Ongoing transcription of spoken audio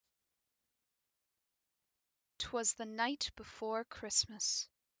'Twas the night before Christmas.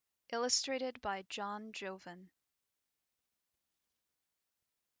 Illustrated by John Joven.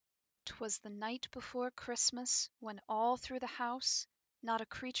 'Twas the night before Christmas, when all through the house not a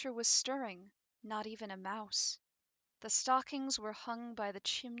creature was stirring, not even a mouse. The stockings were hung by the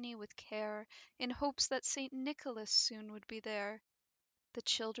chimney with care, in hopes that St. Nicholas soon would be there. The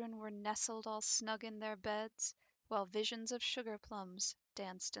children were nestled all snug in their beds, while visions of sugar plums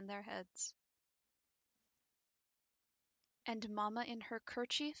danced in their heads. And Mamma in her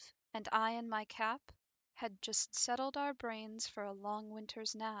kerchief, and I in my cap, had just settled our brains for a long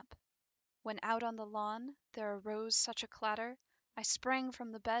winter's nap, when out on the lawn there arose such a clatter, I sprang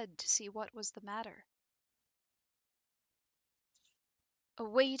from the bed to see what was the matter.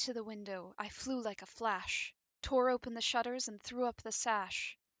 Away to the window I flew like a flash, tore open the shutters and threw up the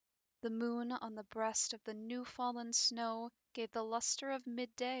sash. The moon on the breast of the new-fallen snow gave the lustre of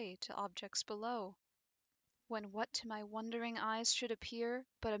midday to objects below, when what to my wondering eyes should appear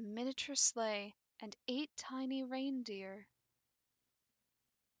but a miniature sleigh and 8 tiny reindeer.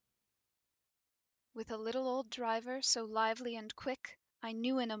 With a little old driver so lively and quick, I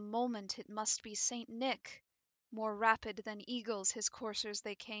knew in a moment it must be St. Nick. More rapid than eagles his coursers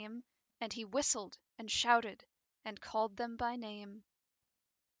they came, and he whistled and shouted and called them by name.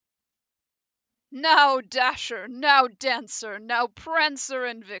 "Now, Dasher! Now, Dancer! Now, Prancer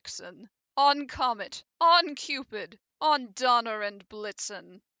and Vixen! On Comet! On Cupid! On Donner and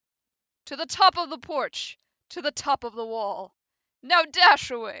Blitzen! To the top of the porch! To the top of the wall! Now dash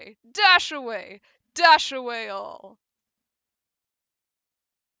away! Dash away! Dash away all!"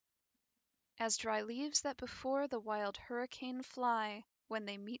 As dry leaves that before the wild hurricane fly, when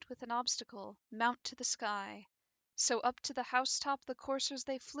they meet with an obstacle, mount to the sky, so up to the housetop the coursers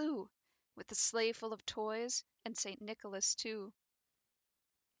they flew, with the sleigh full of toys, and St. Nicholas too.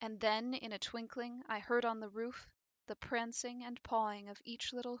 And then in a twinkling I heard on the roof the prancing and pawing of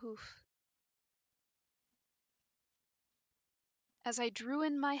each little hoof. As I drew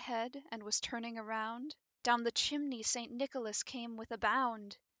in my head and was turning around, down the chimney St. Nicholas came with a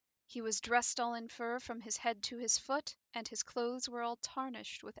bound. He was dressed all in fur from his head to his foot, and his clothes were all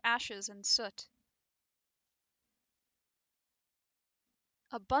tarnished with ashes and soot.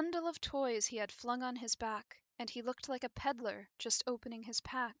 A bundle of toys he had flung on his back, and he looked like a peddler just opening his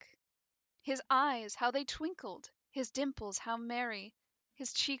pack. His eyes, how they twinkled! His dimples, how merry!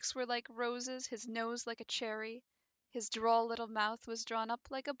 His cheeks were like roses, his nose like a cherry. His droll little mouth was drawn up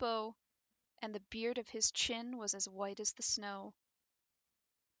like a bow, and the beard of his chin was as white as the snow.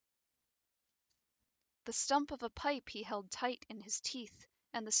 The stump of a pipe he held tight in his teeth,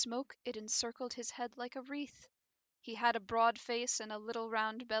 and the smoke it encircled his head like a wreath. He had a broad face and a little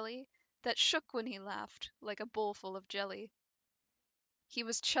round belly that shook when he laughed like a bowlful of jelly. He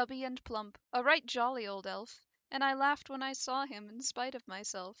was chubby and plump, a right jolly old elf, and I laughed when I saw him in spite of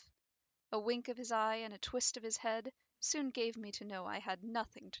myself. A wink of his eye and a twist of his head soon gave me to know I had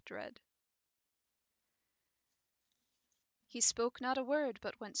nothing to dread. He spoke not a word,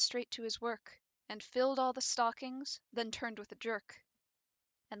 but went straight to his work, and filled all the stockings, then turned with a jerk,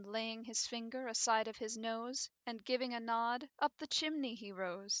 and laying his finger aside of his nose, and giving a nod, up the chimney he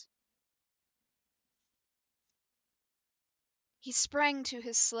rose. He sprang to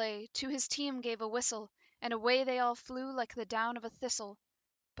his sleigh, to his team gave a whistle, and away they all flew like the down of a thistle.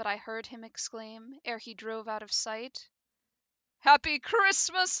 But I heard him exclaim, ere he drove out of sight, "Happy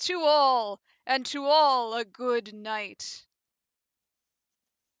Christmas to all, and to all a good night."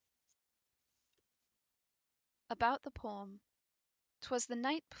 About the poem. 'Twas the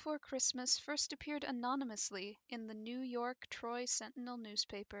night before Christmas first appeared anonymously in the New York Troy Sentinel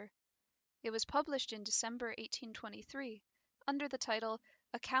newspaper. It was published in December 1823, under the title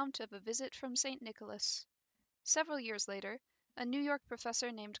Account of a Visit from St. Nicholas. Several years later, a New York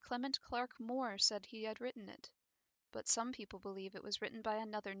professor named Clement Clark Moore said he had written it, but some people believe it was written by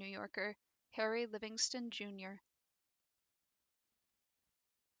another New Yorker, Harry Livingston, Jr.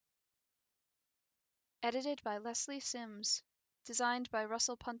 Edited by Lesley Sims. Designed by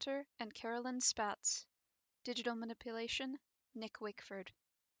Russell Punter and Carolyn Spatz. Digital manipulation, Nick Wakeford.